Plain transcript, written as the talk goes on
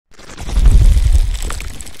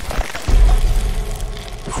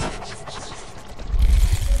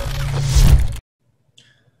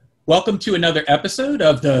Welcome to another episode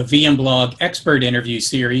of the VMblog Expert Interview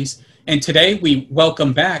Series. And today we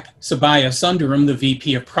welcome back Subbiah Sundaram, the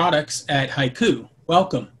VP of Products at HYCU.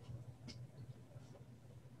 Welcome.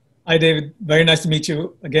 Hi, David. Very nice to meet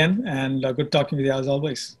you again, and good talking with you as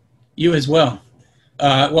always. You as well.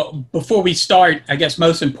 Well, before we start, I guess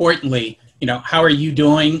most importantly, how are you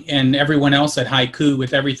doing and everyone else at HYCU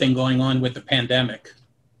with everything going on with the pandemic?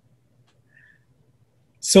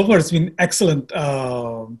 So far, it's been excellent,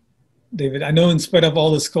 David. I know in spite of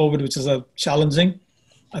all this COVID, which is challenging,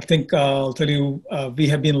 I think I'll tell you, we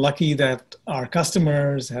have been lucky that our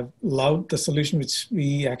customers have loved the solution which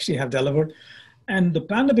we actually have delivered. And the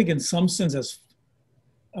pandemic, in some sense, has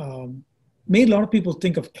made a lot of people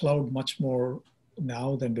think of cloud much more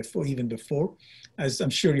now than before, even before. As I'm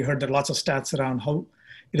sure you heard, there are lots of stats around how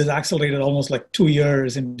it has accelerated almost like 2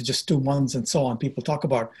 years into just 2 months and so on. People talk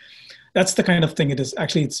about that's the kind of thing it is.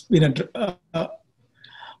 Actually, it's been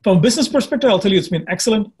from a business perspective, I'll tell you, it's been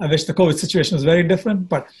excellent. I wish the COVID situation was very different,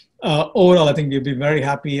 but overall, I think we've been very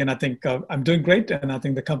happy, and I think I'm doing great, and I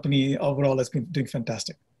think the company overall has been doing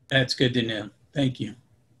fantastic. That's good to know. Thank you.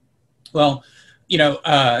 Well,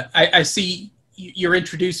 I see you're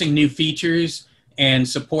introducing new features and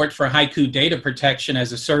support for HYCU Data Protection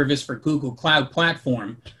as a service for Google Cloud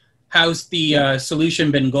Platform. How's the solution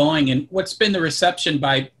been going, and what's been the reception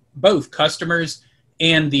by both customers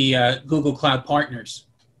and the Google Cloud partners?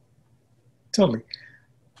 Totally.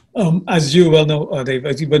 As you well know, Dave,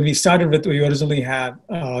 when we started with, we originally had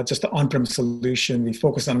just the on-prem solution. We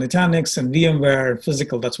focused on Nutanix and VMware,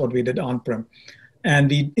 physical, that's what we did on-prem. And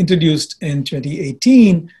we introduced in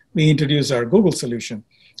 2018, we introduced our Google solution.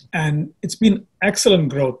 And it's been excellent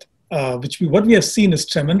growth, what we have seen is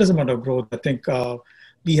tremendous amount of growth. I think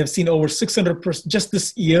we have seen over 600%, just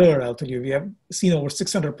this year, I'll tell you, we have seen over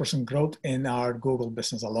 600% growth in our Google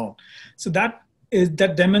business alone. So that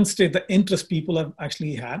demonstrates the interest people have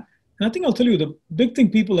actually had. And I think I'll tell you, the big thing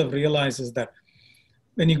people have realized is that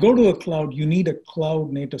when you go to a cloud, you need a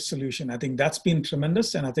cloud native solution. I think that's been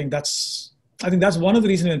tremendous. And I think that's one of the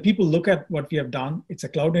reasons when people look at what we have done, it's a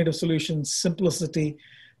cloud native solution, simplicity,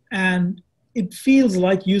 and it feels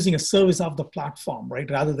like using a service off the platform,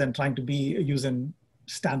 right? Rather than trying to be using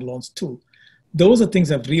standalones tool. Those are things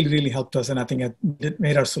that have really, really helped us. And I think it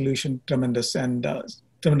made our solution tremendous and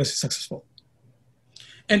tremendously successful.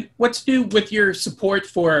 And what's new with your support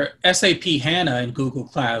for SAP HANA and Google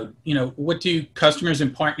Cloud? What do customers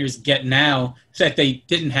and partners get now that they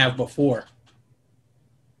didn't have before?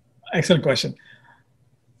 Excellent question.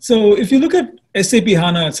 So if you look at SAP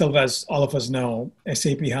HANA itself, as all of us know,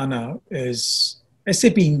 SAP HANA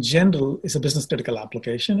SAP in general is a business critical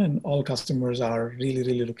application, and all customers are really,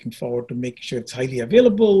 really looking forward to making sure it's highly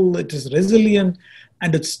available, it is resilient,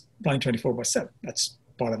 and it's running 24/7. That's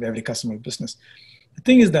part of every customer business. The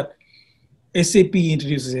thing is that SAP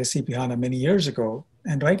introduces SAP HANA many years ago,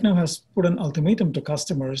 and right now has put an ultimatum to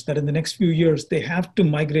customers that in the next few years, they have to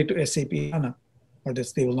migrate to SAP HANA, or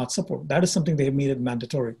this they will not support. That is something they have made it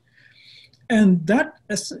mandatory. And that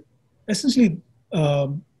essentially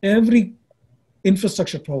every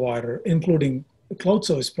infrastructure provider, including cloud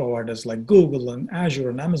service providers like Google and Azure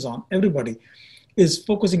and Amazon, everybody is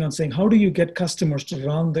focusing on saying, how do you get customers to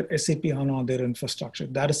run their SAP HANA on their infrastructure?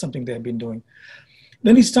 That is something they have been doing.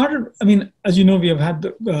 When we started, as you know, we have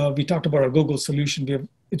had, we talked about our Google solution.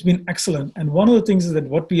 It's been excellent. And one of the things is that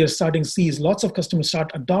what we are starting to see is lots of customers start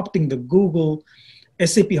adopting the Google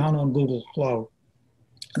SAP HANA on Google Cloud.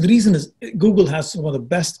 And the reason is Google has some of the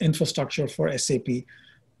best infrastructure for SAP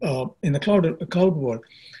in the cloud world.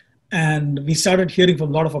 And we started hearing from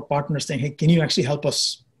a lot of our partners saying, hey, can you actually help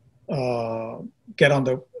us get on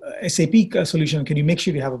the SAP solution? Can you make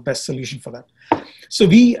sure you have a best solution for that? So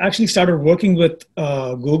we actually started working with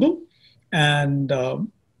Google. And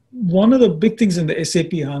one of the big things in the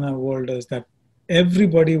SAP HANA world is that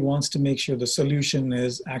everybody wants to make sure the solution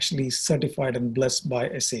is actually certified and blessed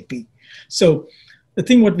by SAP. So the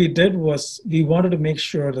thing what we did was we wanted to make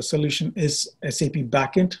sure the solution is SAP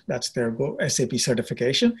backend. That's their SAP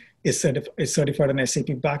certification is certified on SAP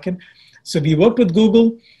backend. So we worked with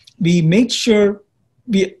Google. We made sure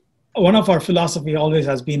one of our philosophy always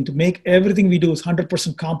has been to make everything we do is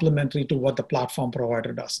 100% complementary to what the platform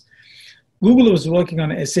provider does. Google was working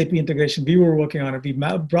on SAP integration. We were working on it. We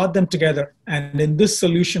brought them together. And in this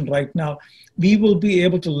solution right now, we will be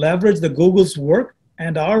able to leverage the Google's work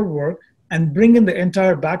and our work and bring in the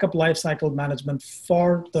entire backup lifecycle management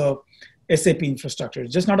for the SAP infrastructure.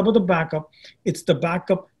 It's just not about the backup. It's the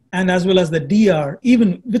backup and as well as the DR,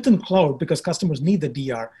 even within cloud, because customers need the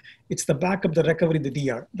DR. It's the backup, the recovery, the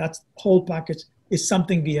DR. That whole package is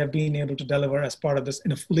something we have been able to deliver as part of this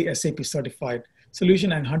in a fully SAP certified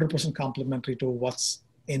solution and 100% complementary to what's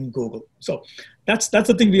in Google. So that's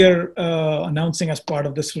the thing we are announcing as part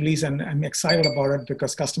of this release, and I'm excited about it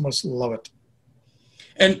because customers love it.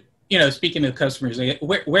 And speaking of customers,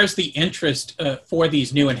 where's the interest for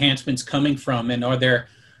these new enhancements coming from? And are there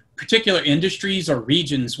particular industries or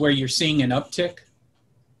regions where you're seeing an uptick?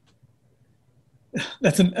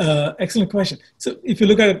 That's an excellent question. So if you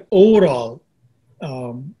look at it overall,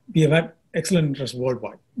 we have had excellent interest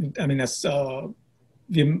worldwide. I mean, as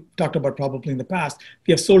we talked about probably in the past,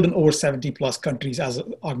 we have sold in over 70 plus countries as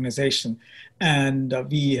an organization, and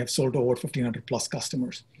we have sold to over 1,500 plus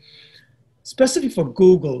customers. Specific for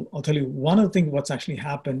Google, I'll tell you one of the things what's actually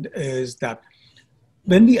happened is that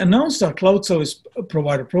when we announced our cloud service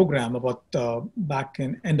provider program about back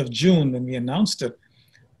in end of June, when we announced it,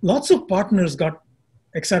 lots of partners got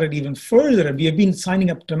excited even further, and we have been signing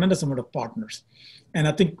up a tremendous amount of partners. And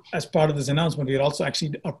I think as part of this announcement, we are also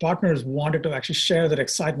our partners wanted to actually share their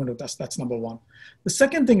excitement with us. That's number one. The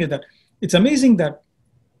second thing is that it's amazing that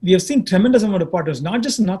we have seen tremendous amount of partners, not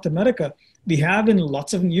just in North America, we have in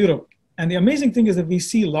lots of in Europe. And the amazing thing is that we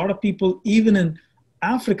see a lot of people, even in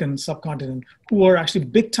African subcontinent, who are actually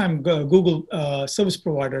big time Google service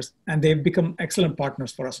providers, and they've become excellent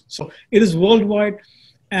partners for us. So it is worldwide.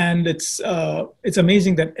 And it's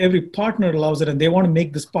amazing that every partner allows it, and they want to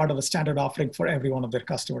make this part of a standard offering for every one of their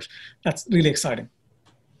customers. That's really exciting.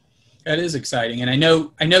 That is exciting, and I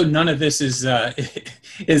know none of this is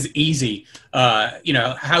is easy.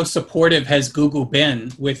 How supportive has Google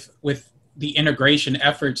been with the integration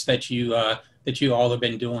efforts that you all have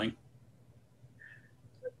been doing?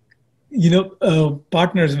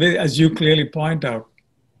 Partners, as you clearly point out,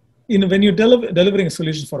 when you're delivering a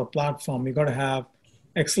solution for a platform, you got to have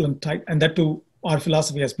excellent tight, and that too, our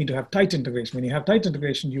philosophy has been to have tight integration. When you have tight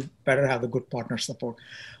integration, you better have the good partner support.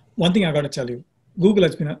 One thing I got to tell you, Google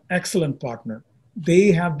has been an excellent partner.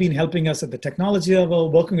 They have been helping us at the technology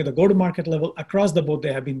level, working at the go-to-market level. Across the board,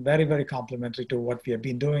 they have been very, very complimentary to what we have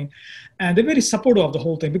been doing. And they're very supportive of the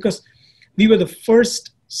whole thing because we were the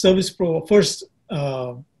first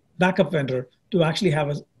backup vendor to actually have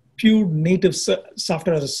a pure native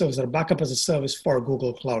software as a service or backup as a service for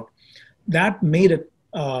Google Cloud. That made it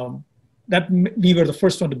we were the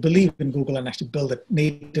first one to believe in Google and actually build it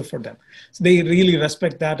native for them. So they really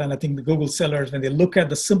respect that. And I think the Google sellers, when they look at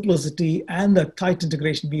the simplicity and the tight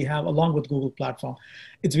integration we have along with Google platform,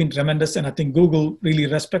 it's been tremendous. And I think Google really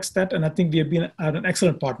respects that. And I think we have been at an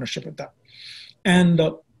excellent partnership with that. And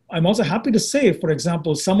I'm also happy to say, for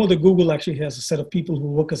example, some of the Google actually has a set of people who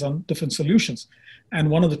work on different solutions. And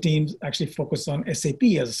one of the teams actually focused on SAP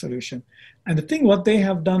as a solution. And the thing what they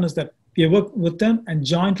have done is that we have worked with them and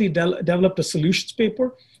jointly developed a solutions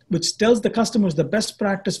paper, which tells the customers the best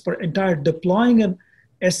practice for entire deploying an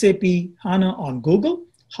SAP HANA on Google,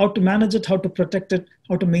 how to manage it, how to protect it,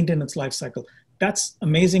 how to maintain its life cycle. That's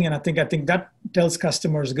amazing. And I think that tells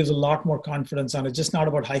customers, gives a lot more confidence on it. It's just not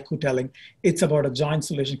about HYCU telling. It's about a joint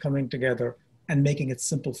solution coming together and making it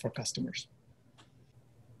simple for customers.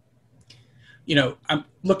 I'm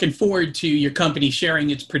looking forward to your company sharing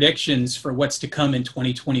its predictions for what's to come in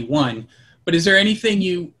 2021. But is there anything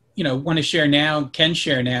you want to share now, can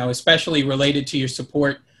share now, especially related to your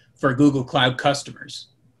support for Google Cloud customers?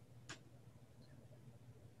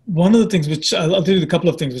 One of the things which I'll tell you a couple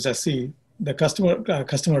of things which I see, the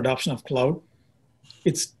customer adoption of cloud,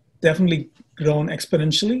 it's definitely grown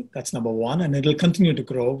exponentially. That's number one, and it'll continue to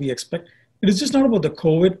grow, we expect. It is just not about the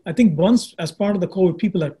COVID. I think once, as part of the COVID,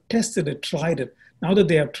 people have tested it, tried it. Now that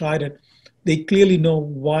they have tried it, they clearly know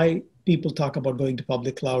why people talk about going to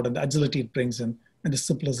public cloud and the agility it brings in and the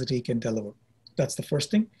simplicity it can deliver. That's the first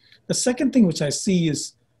thing. The second thing which I see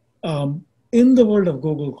is in the world of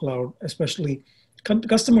Google Cloud, especially,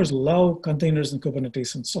 customers love containers and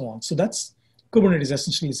Kubernetes and so on. So Kubernetes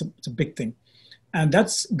essentially it's a big thing. And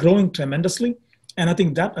that's growing tremendously. And I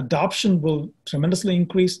think that adoption will tremendously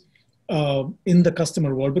increase in the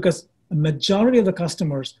customer world, because a majority of the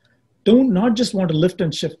customers don't not just want to lift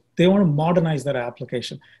and shift, they want to modernize their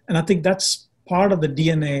application. And I think that's part of the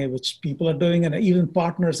DNA which people are doing, and even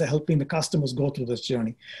partners are helping the customers go through this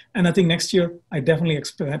journey. And I think next year, I definitely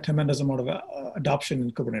expect a tremendous amount of adoption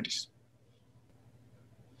in Kubernetes.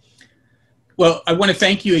 Well, I want to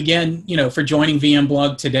thank you again, for joining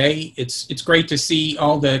VMblog today. It's great to see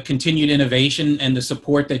all the continued innovation and the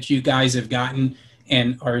support that you guys have gotten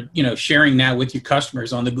and are, sharing now with your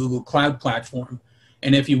customers on the Google Cloud platform.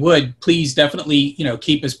 And if you would, please definitely,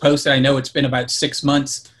 keep us posted. I know it's been about 6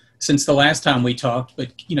 months since the last time we talked,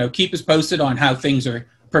 but, keep us posted on how things are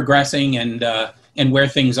progressing and where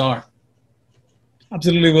things are.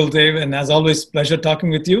 Absolutely will, Dave. And as always, pleasure talking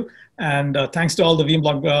with you. And thanks to all the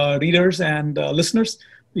VMblog readers and listeners.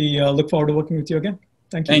 We look forward to working with you again.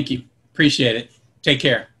 Thank you. Thank you. Appreciate it. Take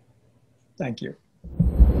care. Thank you.